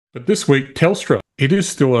But this week, Telstra, it is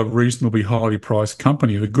still a reasonably highly priced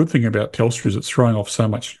company. The good thing about Telstra is it's throwing off so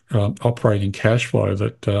much operating cash flow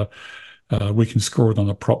that we can score it on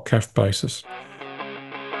a prop CAF basis.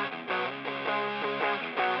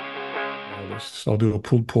 I'll do a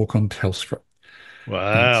pulled pork on Telstra.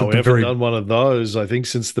 Wow, we haven't done one of those, I think,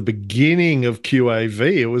 since the beginning of QAV.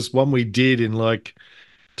 It was one we did in like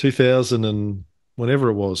 2000 and whenever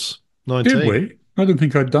it was, Did 19. we? I didn't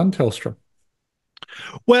think I'd done Telstra.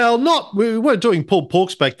 Well, we weren't doing pulled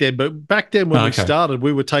porks back then, but back then when we started,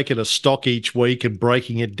 we were taking a stock each week and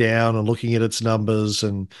breaking it down and looking at its numbers.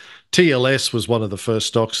 And TLS was one of the first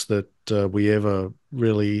stocks that we ever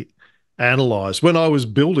really analysed when I was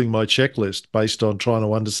building my checklist based on trying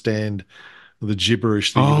to understand the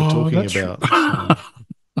gibberish that you were talking about.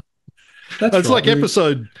 It's right. Like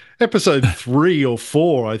episode 3 or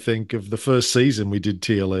 4, I think, of the first season we did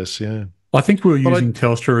TLS. Yeah, I think we were using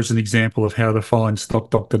Telstra as an example of how to find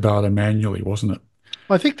stock doctor data manually, wasn't it?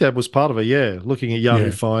 I think that was part of it. Yeah, looking at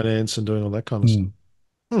Yahoo Finance and doing all that kind of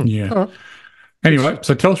stuff. Yeah. All right. Anyway,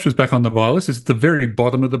 so Telstra's back on the buy list. It's at the very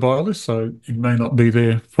bottom of the buy list, so it may not be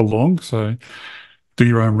there for long. So do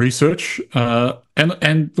your own research.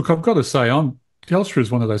 And look, I've got to say, Telstra is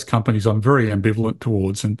one of those companies I'm very ambivalent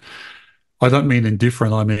towards, and I don't mean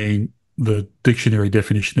indifferent. I mean the dictionary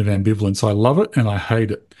definition of ambivalence. I love it and I hate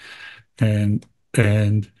it. And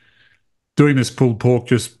doing this pulled pork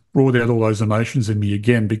just brought out all those emotions in me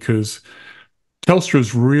again, because Telstra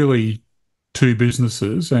is really two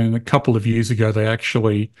businesses, and a couple of years ago they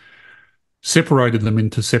actually separated them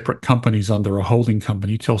into separate companies under a holding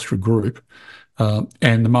company, Telstra Group,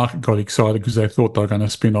 and the market got excited because they thought they were going to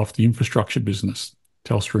spin off the infrastructure business,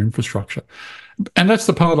 Telstra Infrastructure. And that's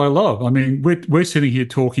the part I love. I mean, we're sitting here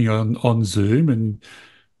talking on Zoom, and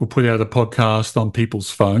we'll put out a podcast on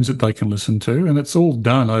people's phones that they can listen to, and it's all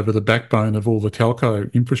done over the backbone of all the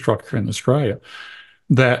telco infrastructure in Australia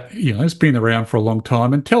that, it's been around for a long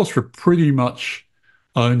time. And Telstra pretty much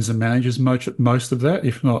owns and manages most of that,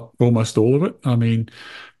 if not almost all of it. I mean,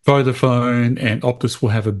 Vodafone and Optus will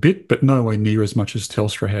have a bit, but nowhere near as much as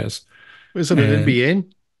Telstra has. Isn't it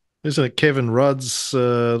NBN? Isn't it Kevin Rudd's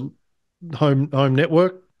home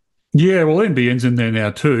network? Yeah, well, NBN's in there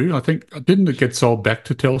now too. I think, didn't it get sold back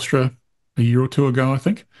to Telstra a year or two ago, I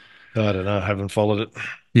think? I don't know. I haven't followed it.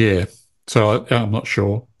 Yeah, so I'm not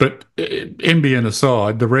sure. But NBN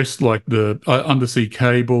aside, the rest, like the undersea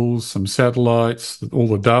cables, some satellites, all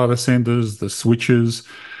the data centers, the switches,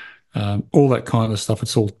 all that kind of stuff,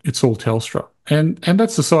 it's all Telstra. And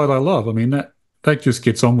that's the side I love. I mean, that just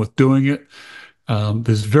gets on with doing it.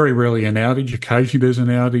 There's very rarely an outage. Occasionally there's an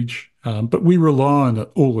outage. But we rely on it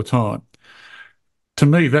all the time. To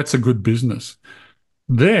me, that's a good business.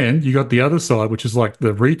 Then you got the other side, which is like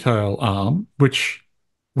the retail arm, which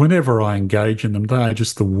whenever I engage in them, they are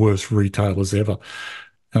just the worst retailers ever.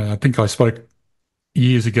 I think I spoke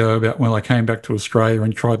years ago about when I came back to Australia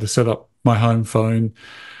and tried to set up my home phone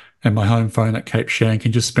at Cape Shank,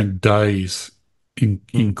 and just spent days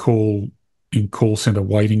in call center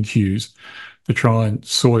waiting queues to try and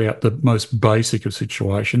sort out the most basic of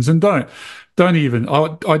situations. And I don't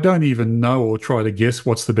even know or try to guess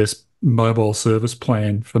what's the best mobile service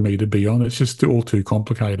plan for me to be on. It's just all too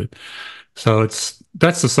complicated. So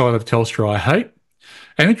that's the side of Telstra I hate.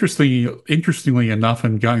 And interestingly enough,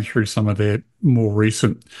 and going through some of their more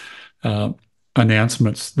recent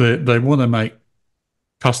announcements, they want to make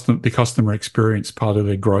the customer experience part of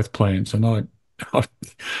their growth plans. And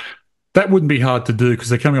that wouldn't be hard to do because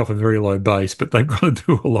they're coming off a very low base, but they've got to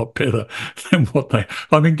do a lot better than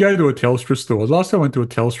go to a Telstra store. Last time I went to a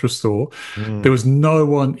Telstra store, there was no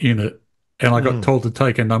one in it. And I got told to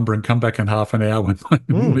take a number and come back in half an hour when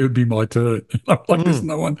it would be my turn. I'm like, there's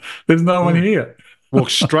no one here. Walk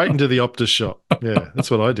straight into the Optus shop. Yeah, that's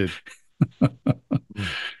what I did.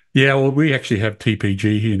 Yeah, well, we actually have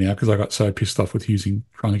TPG here now because I got so pissed off with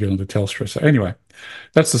trying to get onto Telstra. So anyway,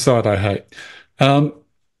 that's the side I hate. I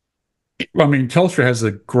mean, Telstra has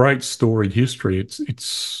a great storied history.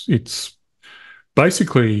 It's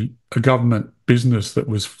basically a government business that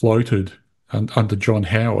was floated under John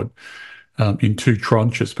Howard in two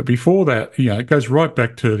tranches. But before that, it goes right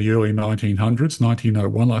back to the early 1900s,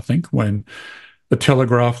 1901, I think, when the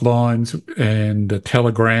telegraph lines and the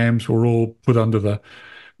telegrams were all put under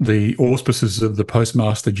the auspices of the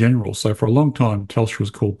Postmaster General. So for a long time, Telstra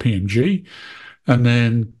was called PMG. And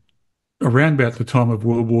then around about the time of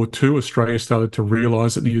World War II, Australia started to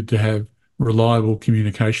realise it needed to have reliable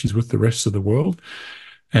communications with the rest of the world,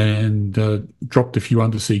 and dropped a few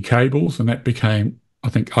undersea cables, and that became, I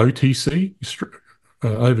think, OTC,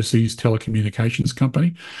 Overseas Telecommunications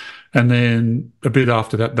Company. And then a bit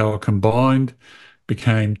after that, they were combined,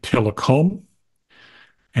 became Telecom,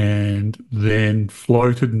 and then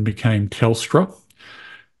floated and became Telstra,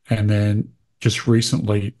 and then just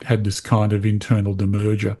recently had this kind of internal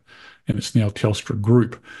demerger, and it's now Telstra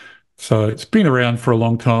Group. So it's been around for a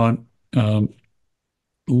long time,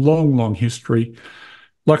 long history.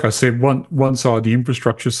 Like I said, one side, the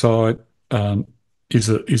infrastructure side,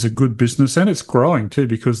 is a good business, and it's growing too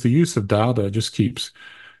because the use of data just keeps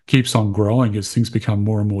on growing as things become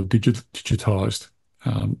more and more digitized.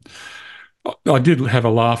 Um, I did have a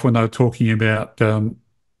laugh when they were talking about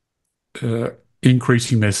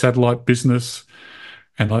increasing their satellite business.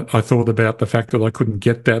 And I thought about the fact that I couldn't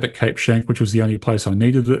get that at Cape Schanck, which was the only place I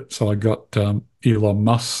needed it. So I got Elon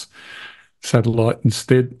Musk's satellite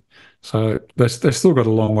instead. So they've still got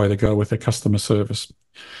a long way to go with their customer service.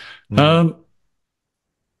 Mm.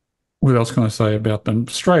 What else can I say about them?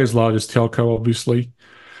 Australia's largest telco, obviously.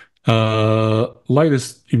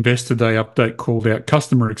 Latest Investor Day update called out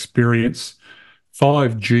customer experience,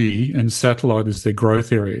 5G, and satellite as their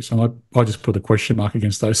growth areas. And I just put a question mark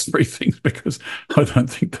against those three things because I don't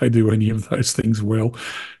think they do any of those things well.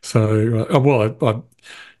 So,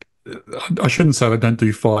 I shouldn't say they don't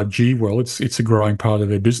do 5G well. It's a growing part of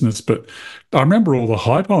their business. But I remember all the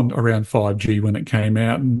hype on around 5G when it came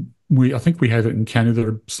out, and I think we had it in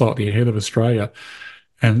Canada slightly ahead of Australia,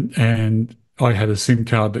 and I had a SIM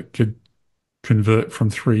card that could convert from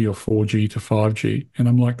 3 or 4G to 5G, and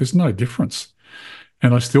I'm like, there's no difference.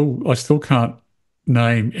 And I still can't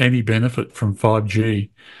name any benefit from 5G,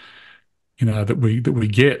 that we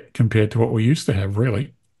get compared to what we used to have,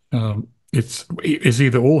 really. It's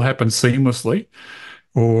either all happened seamlessly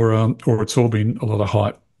or it's all been a lot of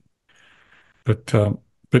hype.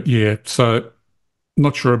 But yeah, so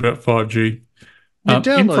not sure about 5G. Your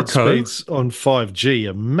download Infraco, speeds on 5G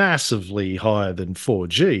are massively higher than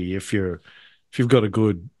 4G if you've got a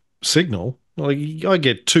good signal. Like I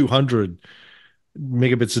get 200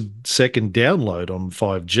 megabits a second download on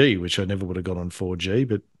 5G, which I never would have got on 4G,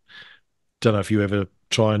 but don't know if you ever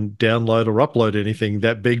try and download or upload anything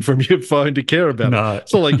that big from your phone to care about it. no,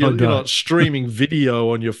 It's not like I you're don't. not streaming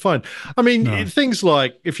video on your phone. I mean, No. things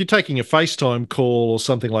like if you're taking a FaceTime call or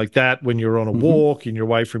something like that when you're on a Hmm. walk and you're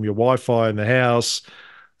away from your Wi-Fi in the house,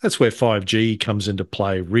 that's where 5G comes into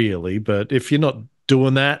play, really. But if you're not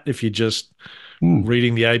doing that, if you're just Mm.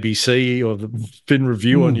 reading the ABC or the Fin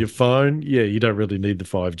Review on Mm. your phone, yeah, you don't really need the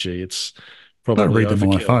 5G. It's I don't probably read them on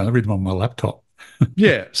my overkill. phone. I read them on my laptop.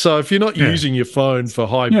 Yeah. So if you're not Yeah. using your phone for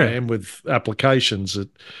high Yeah. bandwidth applications,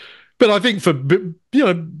 but I think for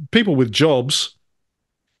people with jobs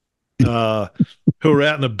uh, who are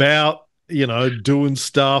out and about, doing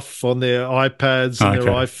stuff on their iPads and their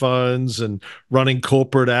Okay. iPhones and running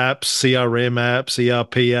corporate apps, CRM apps,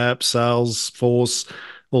 ERP apps, Salesforce,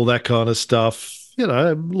 all that kind of stuff.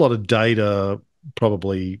 A lot of data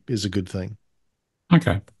probably is a good thing.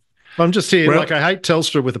 Okay. I'm just here, like Well, I hate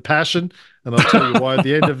Telstra with a passion, and I'll tell you why at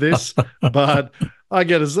the end of this. But I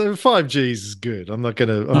get it. 5G is good. I'm not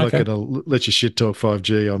gonna. I'm not okay. gonna let you shit talk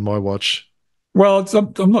 5G on my watch. Well,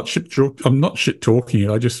 I'm not I'm not shit talking it.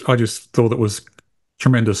 I just thought it was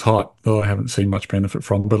tremendous hype that I haven't seen much benefit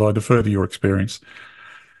from, but I defer to your experience.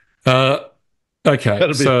 Uh, okay. That'll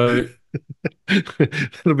be So,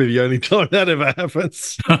 that'll be the only time that ever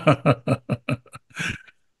happens.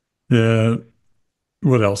 yeah.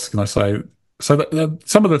 What else can I say? So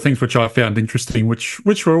some of the things which I found interesting, which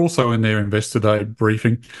were also in their Investor Day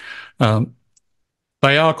briefing, um,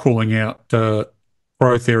 they are calling out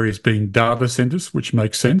growth areas being data centers, which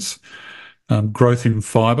makes sense. Growth in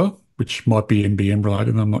fiber, which might be NBN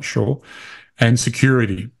related, I'm not sure, and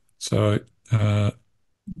security. So uh,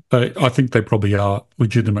 I think they probably are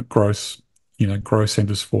legitimate growth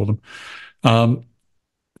centers for them. Um,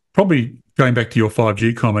 Probably going back to your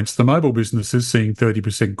 5G comments, the mobile business is seeing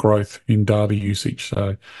 30% growth in data usage.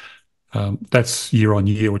 So that's year on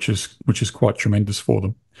year, which is quite tremendous for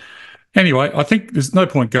them. Anyway, I think there's no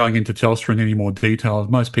point going into Telstra in any more detail.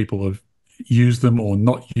 Most people have used them or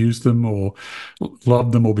not used them or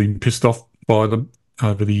loved them or been pissed off by them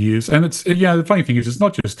over the years. And the funny thing is, it's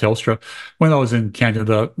not just Telstra. When I was in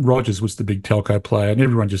Canada, Rogers was the big telco player and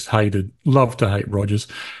everyone just loved to hate Rogers.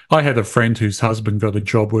 I had a friend whose husband got a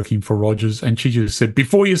job working for Rogers and she just said,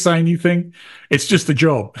 before you say anything, it's just a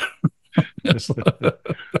job.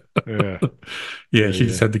 Yeah, Yeah, she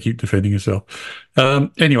just had to keep defending herself.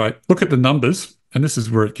 Anyway, look at the numbers, and this is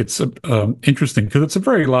where it gets interesting because it's a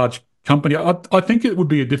very large company. I think it would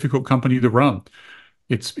be a difficult company to run.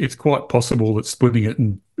 It's quite possible that splitting it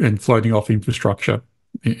and floating off infrastructure,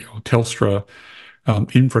 Telstra,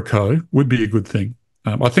 Infraco would be a good thing.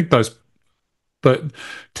 I think those But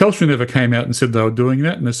Telstra never came out and said they were doing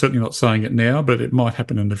that, and they're certainly not saying it now, but it might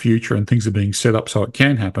happen in the future, and things are being set up so it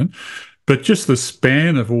can happen. But just the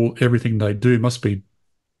span of everything they do must be,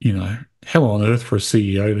 hell on earth for a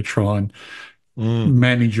CEO to try and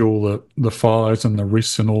manage all the fires and the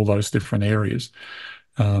risks in all those different areas.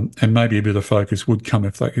 And maybe a bit of focus would come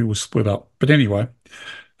if it was split up. But anyway,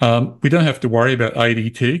 we don't have to worry about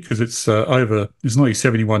ADT because it's nearly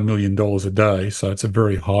 $71 million a day. So it's a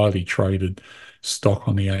very highly traded stock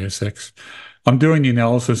on the ASX. I'm doing the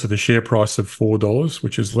analysis of the share price of $4,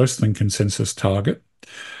 which is less than consensus target.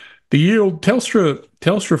 The yield,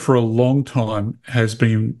 Telstra for a long time has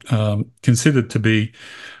been considered to be,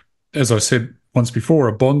 as I said once before,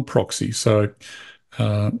 a bond proxy. So,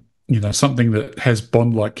 something that has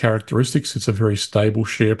bond-like characteristics. It's a very stable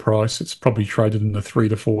share price. It's probably traded in the $3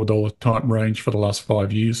 to $4 type range for the last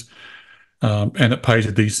 5 years, and it pays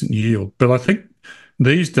a decent yield. But I think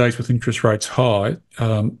these days with interest rates high,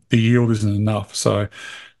 the yield isn't enough. So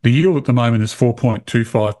the yield at the moment is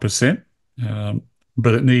 4.25%,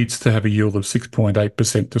 but it needs to have a yield of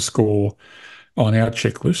 6.8% to score on our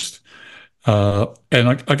checklist. And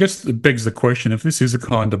I guess it begs the question, if this is a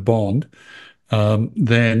kind of bond,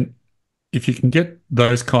 then if you can get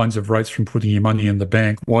those kinds of rates from putting your money in the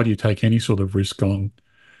bank, why do you take any sort of risk on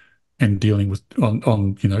and dealing with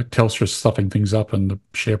on Telstra stuffing things up and the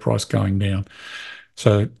share price going down?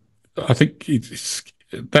 So I think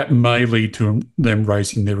that may lead to them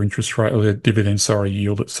raising their interest rate or their dividend,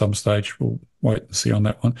 yield at some stage. We'll wait and see on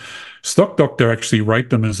that one. Stock Doctor actually rate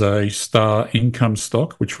them as a star income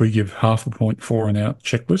stock, which we give 0.5 point for in our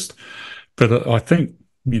checklist. But I think,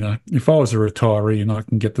 if I was a retiree and I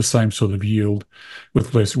can get the same sort of yield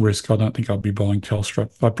with less risk, I don't think I'd be buying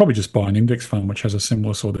Telstra. I'd probably just buy an index fund, which has a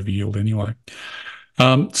similar sort of yield anyway.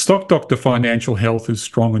 Stock Doctor Financial Health is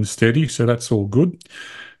strong and steady, so that's all good.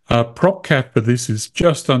 Prop cap for this is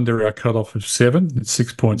just under our cutoff of 7. It's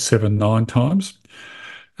 6.79 times.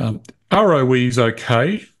 ROE is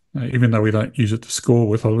okay, even though we don't use it to score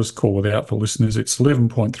with. I'll just call it out for listeners. It's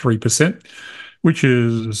 11.3%, which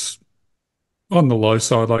is on the low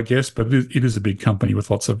side, I guess, but it is a big company with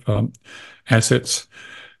lots of assets.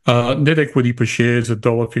 Net equity per share is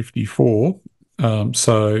 $1.54.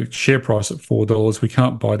 So share price at $4. We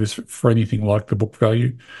can't buy this for anything like the book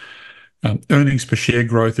value. Earnings per share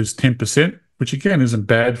growth is 10%, which again isn't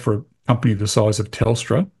bad for a company the size of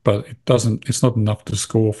Telstra, but it's not enough to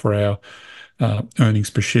score for our earnings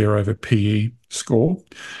per share over PE score.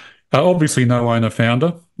 Obviously, no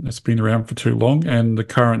owner-founder. It's been around for too long, and the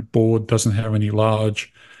current board doesn't have any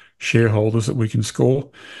large shareholders that we can score.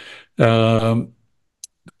 PE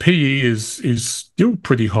is still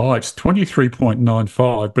pretty high. It's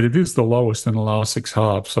 23.95, but it is the lowest in the last 6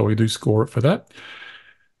 halves, so we do score it for that.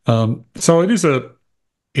 So it is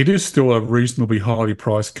still a reasonably highly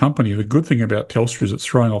priced company. The good thing about Telstra is it's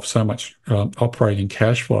throwing off so much operating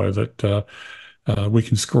cash flow that we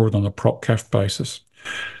can score it on a prop cap basis.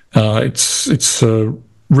 It's a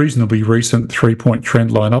reasonably recent 3-point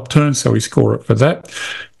trend line upturn, so we score it for that.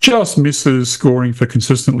 Just misses scoring for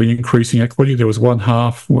consistently increasing equity. There was one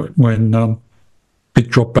half when it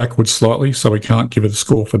dropped backwards slightly, so we can't give it a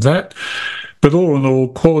score for that. But all in all,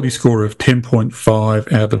 quality score of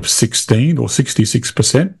 10.5 out of 16, or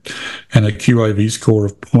 66%, and a QAV score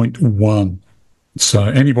of 0.1. So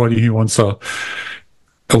anybody who wants a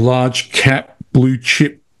large cap blue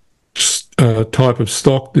chip type of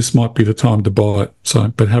stock, this might be the time to buy it.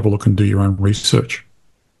 But have a look and do your own research.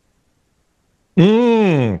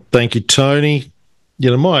 Thank you, Tony.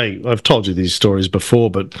 I've told you these stories before,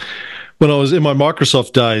 but when I was in my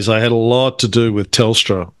Microsoft days, I had a lot to do with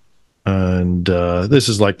Telstra. And this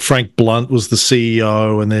is like Frank Blunt was the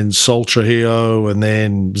CEO, and then Sol Trujillo, and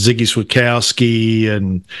then Ziggy Swikowski,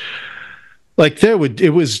 and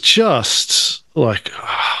it was just like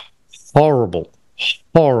horrible.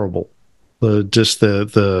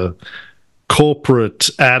 The corporate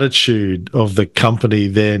attitude of the company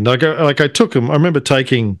then. I remember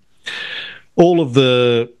taking all of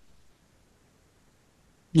the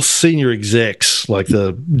senior execs, like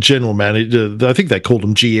the general manager, I think they called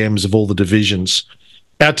them GMs of all the divisions,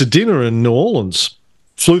 out to dinner in New Orleans.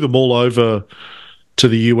 Flew them all over to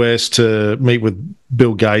the US to meet with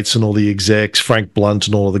Bill Gates and all the execs, Frank Blunt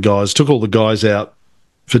and all of the guys. Took all the guys out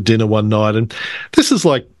for dinner one night, and this is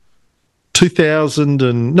like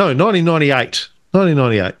 1998,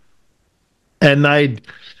 and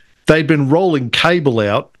they'd been rolling cable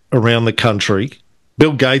out around the country.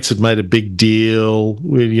 Bill Gates had made a big deal,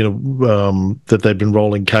 that they'd been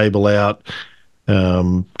rolling cable out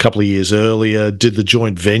a couple of years earlier, did the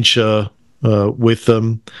joint venture with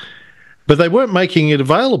them. But they weren't making it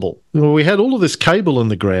available. Well, we had all of this cable in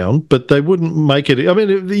the ground, but they wouldn't make it. I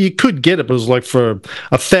mean, you could get it, but it was like for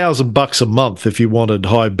 $1,000 a month if you wanted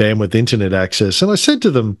high bandwidth internet access. And I said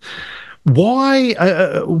to them, why?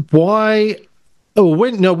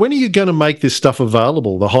 When are you going to make this stuff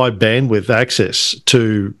available, the high bandwidth access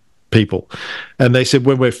to people? And they said,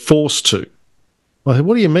 when we're forced to. I said,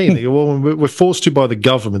 what do you mean? They go, well, when we're forced to by the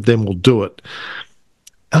government, then we'll do it.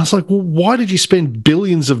 And I was like, well, why did you spend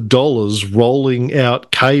billions of dollars rolling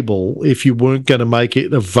out cable if you weren't going to make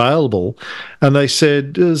it available? And they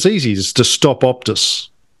said, it's easy, it's to stop Optus.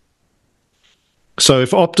 So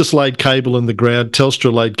if Optus laid cable in the ground,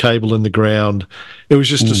 Telstra laid cable in the ground, it was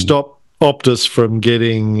just to stop Optus from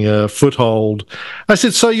getting a foothold. I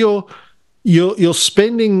said, so you're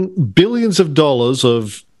spending billions of dollars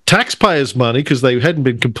of taxpayers' money, because they hadn't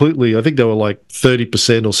been completely, I think they were like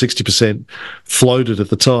 30% or 60% floated at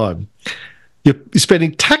the time. You're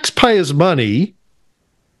spending taxpayers' money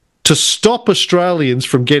to stop Australians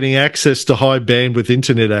from getting access to high bandwidth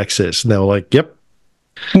internet access. And they were like, yep.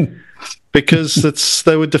 Because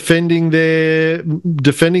they were defending their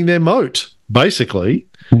moat, basically.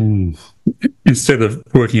 Instead of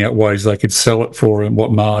working out ways they could sell it for and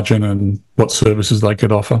what margin and what services they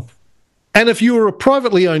could offer. And if you were a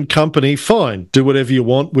privately owned company, fine, do whatever you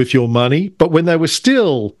want with your money. But when they were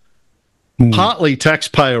still partly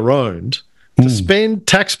taxpayer owned, to spend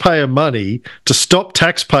taxpayer money to stop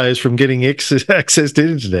taxpayers from getting access to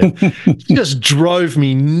internet just drove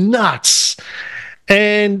me nuts.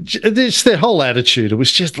 And just their whole attitude, it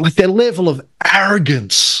was just like their level of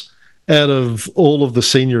arrogance out of all of the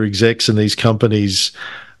senior execs in these companies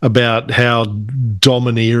about how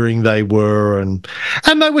domineering they were, and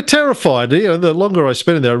they were terrified. You know, the longer I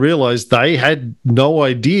spent in there, I realized they had no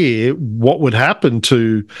idea what would happen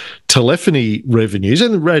to telephony revenues,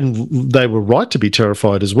 and they were right to be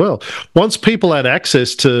terrified as well. Once people had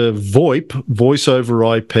access to VoIP, voice over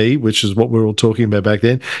IP, which is what we were all talking about back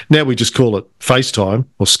then, now we just call it FaceTime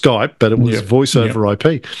or Skype, but it was voice over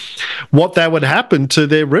IP. What that would happen to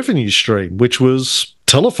their revenue stream, which was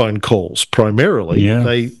telephone calls primarily.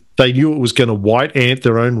 They knew it was going to white ant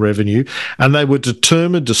their own revenue, and they were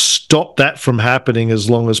determined to stop that from happening as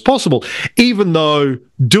long as possible, even though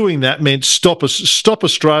doing that meant stop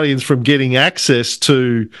Australians from getting access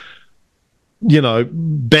to,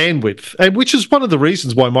 bandwidth, and which is one of the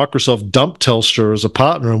reasons why Microsoft dumped Telstra as a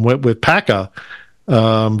partner and went with Packer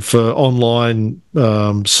for online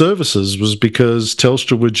services, was because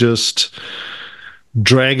Telstra were just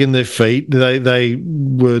dragging their feet. They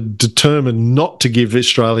were determined not to give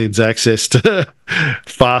Australians access to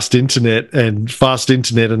fast internet and fast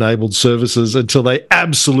internet enabled services until they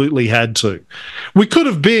absolutely had to. We could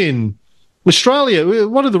have been Australia.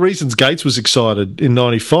 One of the reasons Gates was excited in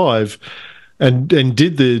 95 and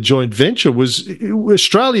did the joint venture was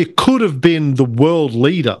Australia could have been the world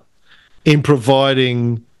leader in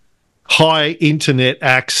providing high internet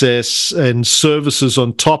access and services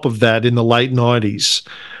on top of that in the late 90s.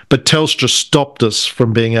 But Telstra stopped us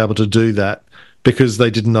from being able to do that because they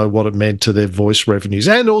didn't know what it meant to their voice revenues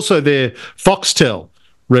and also their Foxtel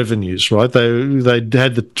revenues, right? They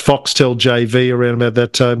had the Foxtel JV around about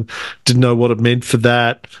that time, didn't know what it meant for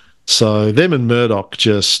that. So them and Murdoch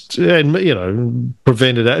prevented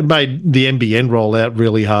it. It made the NBN rollout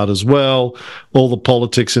really hard as well. All the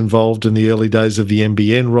politics involved in the early days of the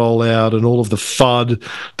NBN rollout and all of the FUD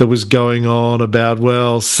that was going on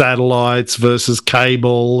about, satellites versus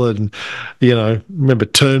cable. And, remember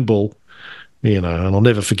Turnbull, and I'll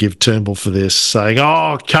never forgive Turnbull for this, saying,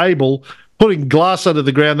 cable, putting glass under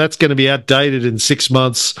the ground, that's going to be outdated in 6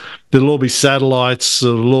 months. There'll all be satellites.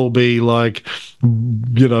 It'll all be like,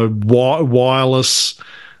 wireless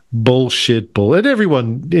bullshit. And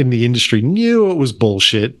everyone in the industry knew it was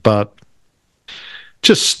bullshit, but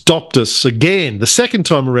just stopped us again. The second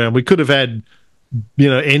time around, we could have had,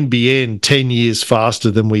 NBN 10 years faster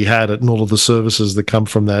than we had it and all of the services that come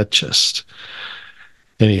from that.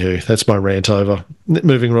 Anywho, that's my rant over.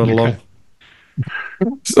 Moving right along.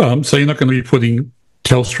 So you're not going to be putting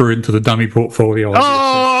Telstra into the dummy portfolio?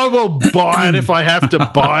 I will buy it if I have to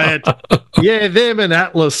buy it. Yeah, them and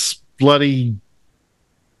Atlas bloody...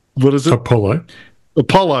 What is it? Apollo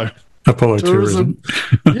Tourism.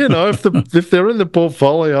 If they're in the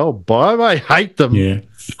portfolio, I'll buy them. I hate them. Yeah.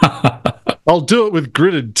 I'll do it with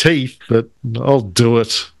gritted teeth, but I'll do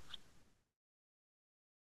it.